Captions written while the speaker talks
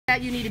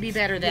that you need to be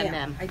better than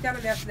them. I tell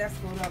her that's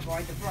going to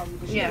avoid the problem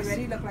because she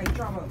already look like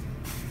trouble.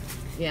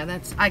 Yeah,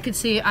 that's. I could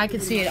see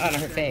it on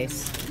her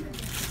face.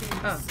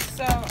 Oh.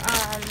 So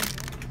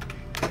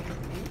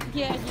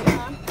yeah.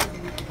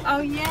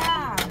 Oh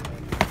yeah.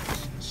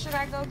 Should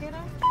I go get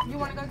them? You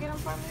want to go get them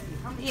for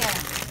me? Yeah.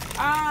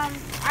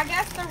 I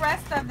guess the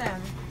rest of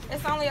them.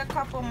 It's only a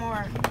couple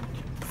more.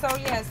 So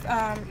yes,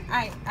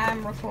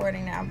 I'm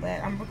recording now,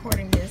 but I'm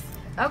recording this.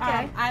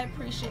 Okay. I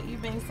appreciate you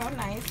being so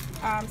nice.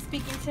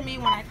 Speaking to me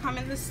when I come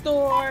in the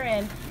store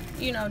and,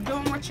 you know,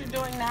 doing what you're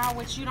doing now,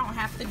 which you don't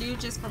have to do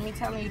just for me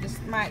telling you this,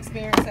 my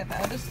experience at the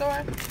other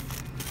store.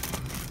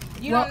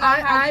 You don't know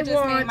how you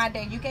just made my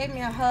day. You gave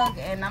me a hug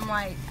and I'm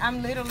like,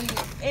 I'm literally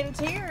in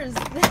tears.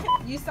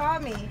 You saw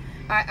me.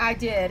 I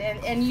did.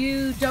 And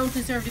you don't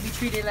deserve to be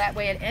treated that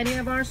way at any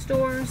of our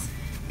stores.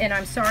 And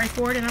I'm sorry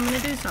for it and I'm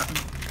going to do something.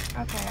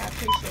 Okay, I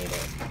appreciate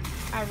it.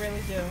 I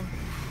really do.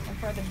 And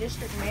for the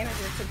district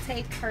manager to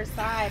take her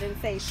side and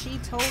say, she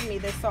told me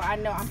this, so I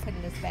know I'm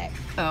putting this back.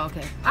 Oh,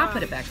 okay. I'll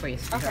put it back for you.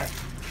 Okay.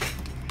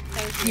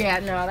 Thank you. Yeah,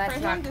 no, that's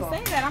not cool. For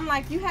him to say that, I'm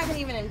like, you haven't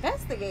even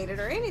investigated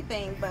or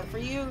anything. But for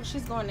you,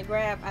 she's going to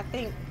grab, I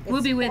think.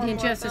 We'll be with you in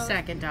just a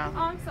second, doll. Oh,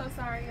 I'm so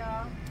sorry,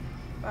 y'all.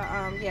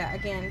 But, yeah,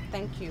 again,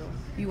 thank you.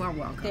 You are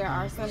welcome. There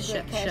are some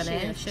good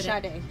cashiers.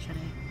 Sade.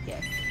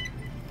 Yes.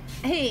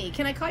 Hey,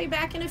 can I call you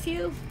back in a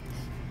few?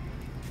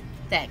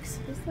 Thanks.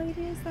 This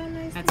lady is so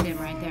nice. That's him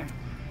right there.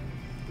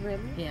 Really?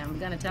 Yeah, I'm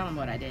going to tell him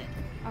what I did.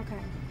 Okay.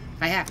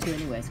 I have to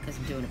anyways because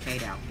I'm doing a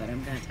fade out, but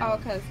I'm going to tell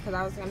him. Oh, because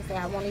I was going to say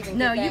I won't even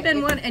No, you've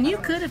been one, and you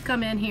could have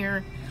come in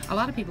here. A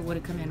lot of people would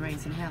have come in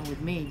raising hell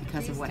with me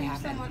because of what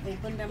happened. Someone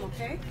open them,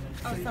 okay?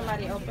 Oh,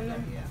 somebody opened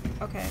them?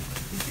 Yeah. Okay.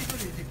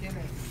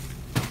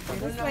 Well,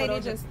 this lady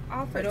just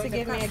offered to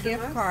give me a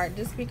gift card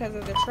just because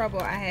of the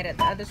trouble I had at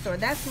the other store.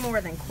 That's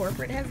more than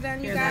corporate has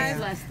done, you guys.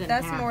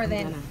 That's more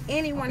than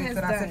anyone has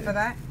done. That's it for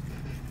that?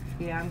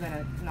 Yeah, I'm going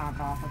to knock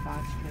off a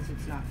bunch because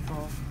it's not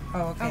full.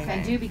 Oh, okay.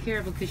 And do be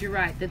careful because you're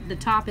right. The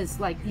top is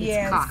like,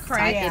 it's cocked.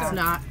 It's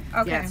not,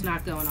 yeah, it's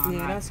not going on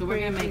right. So we're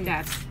going to make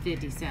that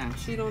 50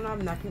 cents. She don't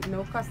have nothing,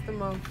 no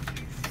customer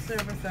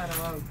service at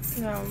all.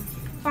 No.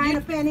 Find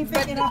a penny,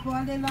 pick it up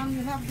all day long.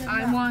 You have the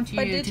I want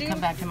you to come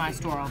back to my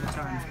store all the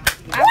time.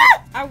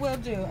 I will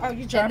do. Oh,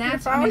 you dropped your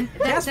phone?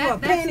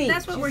 I mean,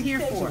 that's what we're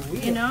here for,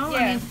 you know? Yeah.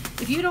 I mean,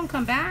 if you don't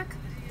come back.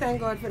 Thank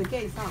God for the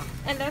case, huh?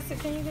 And that's it.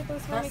 Can you get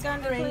this for me,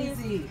 Gandhi, crazy.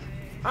 please?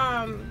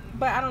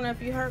 But I don't know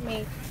if you heard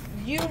me.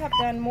 You have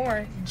done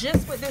more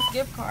just with this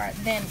gift card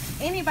than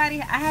anybody.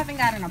 I haven't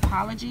got an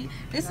apology.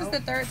 This is the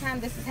third time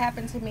this has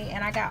happened to me,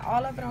 and I got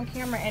all of it on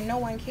camera, and no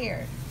one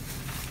cared.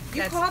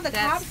 You called the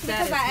cops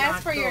because I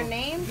asked for your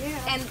name,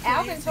 and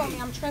Alvin told me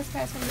I'm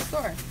trespassing the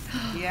store.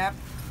 Yep.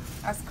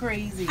 That's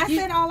crazy. I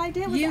said all I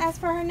did was ask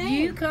for her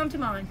name. You come to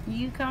mine.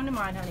 You come to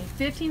mine, honey.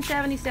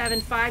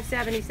 $15.77,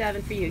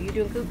 $5.77 for you. You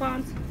doing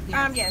coupons?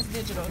 Yes,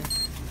 digital.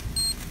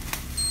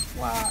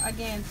 Well,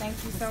 again, thank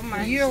you so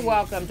much. You're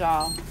welcome,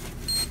 doll.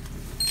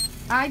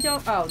 I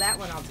don't. Oh, that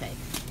one I'll take.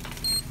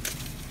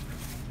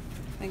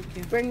 Thank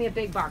you. Bring me a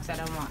big box. I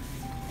don't want.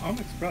 I'm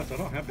Express. I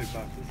don't have big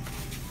boxes.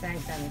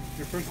 Thanks, honey.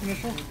 Your first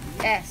initial?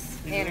 S.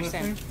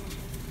 Anderson.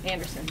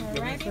 Anderson.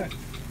 Alrighty.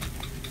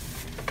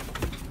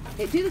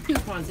 Hey, do the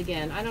coupons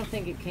again. I don't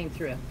think it came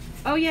through.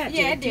 Oh yeah,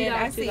 it did.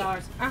 I see.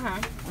 $2.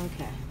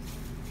 Okay.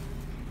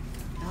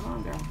 How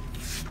long, girl?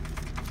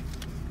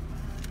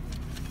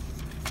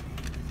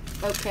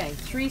 Okay,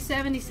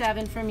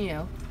 $3.77 from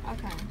you.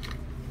 Okay.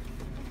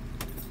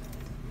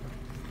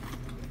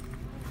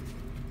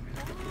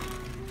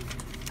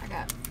 I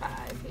got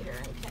 5 here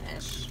in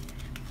cash.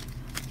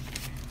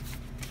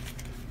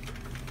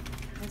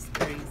 That's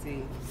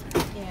crazy.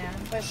 Yeah,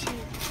 but she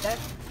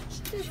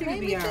just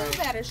made me feel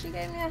better. She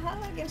gave me a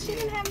hug, and she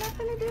didn't have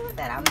nothing to do with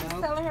that. I was just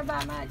telling her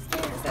about my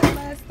experience at the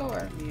last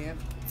store. Yep.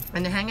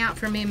 And to hang out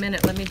for me a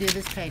minute, let me do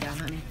this pay down,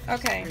 honey.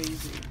 Okay.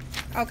 Crazy.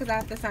 Oh, because I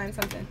have to sign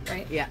something,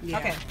 right? Yeah.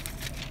 Okay.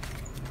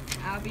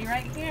 I'll be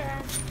right here.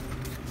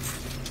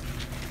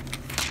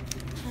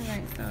 All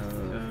right, so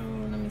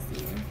let me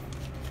see.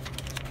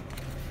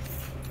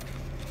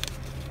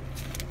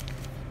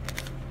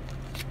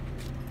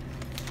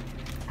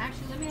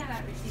 Actually, let me have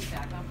that receipt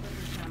back. I'll put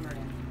this number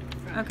in.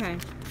 Okay.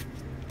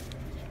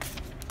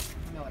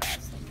 You know what I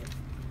was thinking.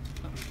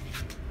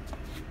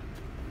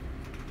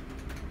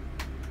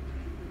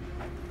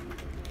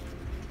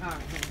 All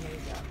right, here you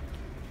go.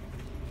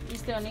 You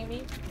still need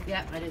me?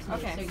 Yep, I just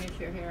need a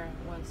signature here.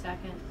 1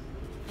 second.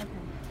 Okay.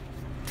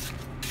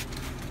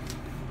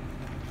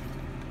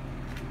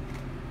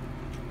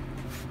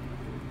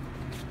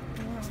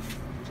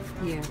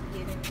 Yeah.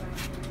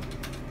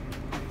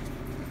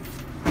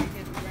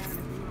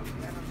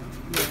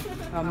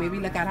 Or maybe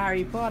look at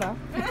Harry Potter.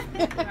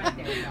 Right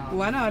there, y'all.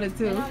 One out of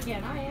two. And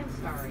again, I am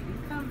sorry.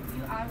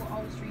 I will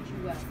always treat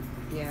you well.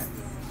 Yes.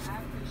 I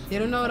appreciate You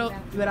don't know,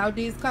 without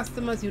these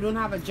customers, you don't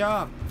have a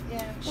job.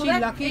 Yeah. She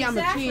lucky I'm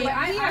a cheap.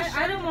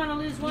 I don't want to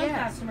lose one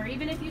customer,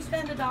 even if you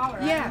spend $1. I don't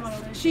want to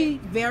Yes, lose she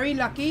very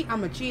lucky.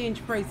 I'm a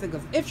change price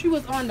because if she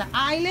was on the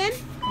island,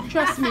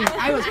 Trust me,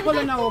 I was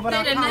pulling her over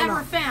that They'd have never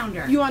corner. found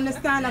her. You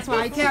understand? That's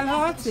why I tell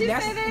her, so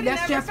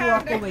let's just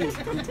walk away.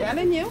 I'm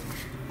telling you.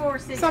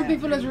 Some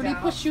people is really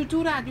push you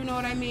to that, you know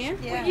what I mean?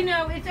 Yeah. Well, you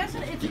know, it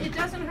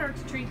doesn't hurt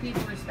to treat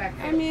people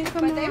respectfully. I mean,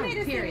 come on. But they made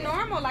it seem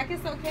normal, like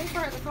it's okay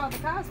for her to call the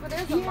cops, but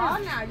there's a law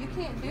now. You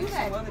can't do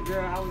that. Well, the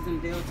girl, I was in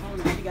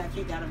Deltona, she got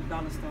kicked out of the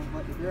dollar store,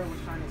 but the girl was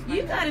trying to explain.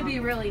 You got to be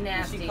really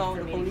nasty. She called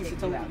the police and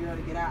told the girl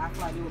to get out. I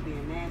felt like they were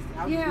being nasty.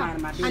 I was just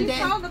minding my business.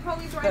 She told the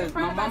police right in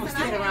front of us. My mama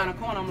stayed around the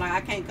corner. I'm like,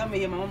 I can't come in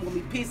here. My mama gonna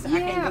be pissed. Yeah,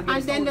 I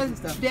can't go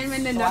get then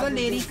when another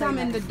lady come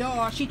in the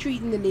door, she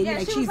treating the lady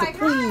like she's a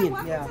queen. You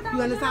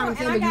understand what I'm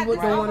saying? But you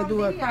don't want to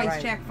do a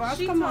price check for us.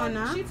 Come on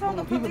now.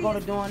 When people go to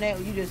doing that,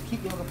 you just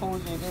keep your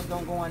phones and just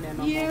don't go in there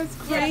no more. Yeah, it's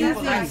crazy.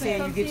 People like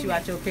saying you get you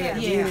out your cab.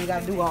 You ain't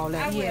got to do all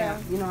that. Yeah.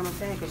 You know what I'm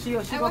saying? Because she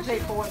gonna pay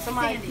for it.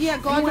 Somebody. Yeah,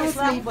 God don't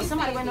sleep. But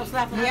somebody went no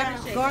slap. Yeah,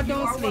 God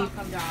don't sleep.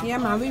 Yeah,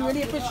 man, we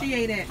really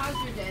appreciate it.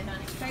 How's your day,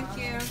 honey? Thank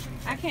you.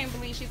 I can't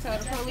believe she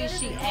told the police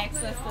she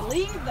asked us to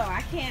leave, though.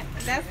 I can't.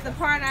 That's the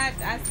part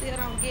I still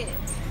don't get.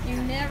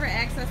 You never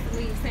asked us to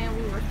leave, saying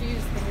we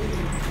refused to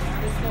leave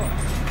the store.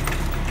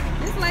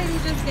 This lady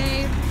just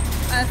gave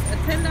us a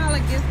 $10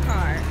 gift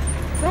card.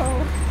 So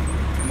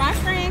my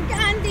friend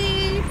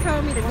Gandhi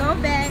told me to go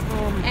back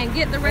and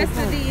get the rest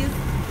of these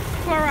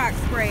Clorox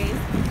sprays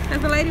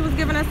because the lady was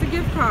giving us a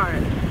gift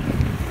card.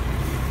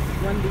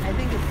 I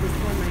think it's this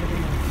one right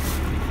there.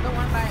 The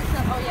one by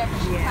itself. Oh yeah,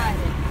 because she tied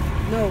it.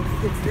 No,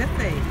 it's this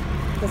thing.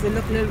 Because it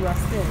look a little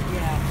rusted.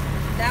 Yeah.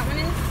 That one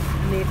is?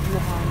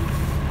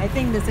 I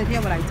think this is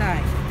here what I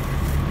tied.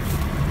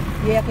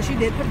 Yeah, because she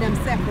did put them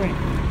separate.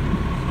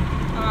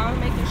 Oh, I was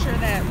making sure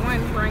that one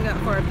rang up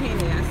for a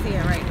penny. I see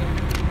it right there.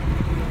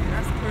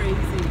 That's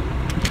crazy.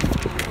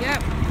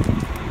 Yep.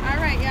 All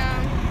right,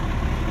 y'all.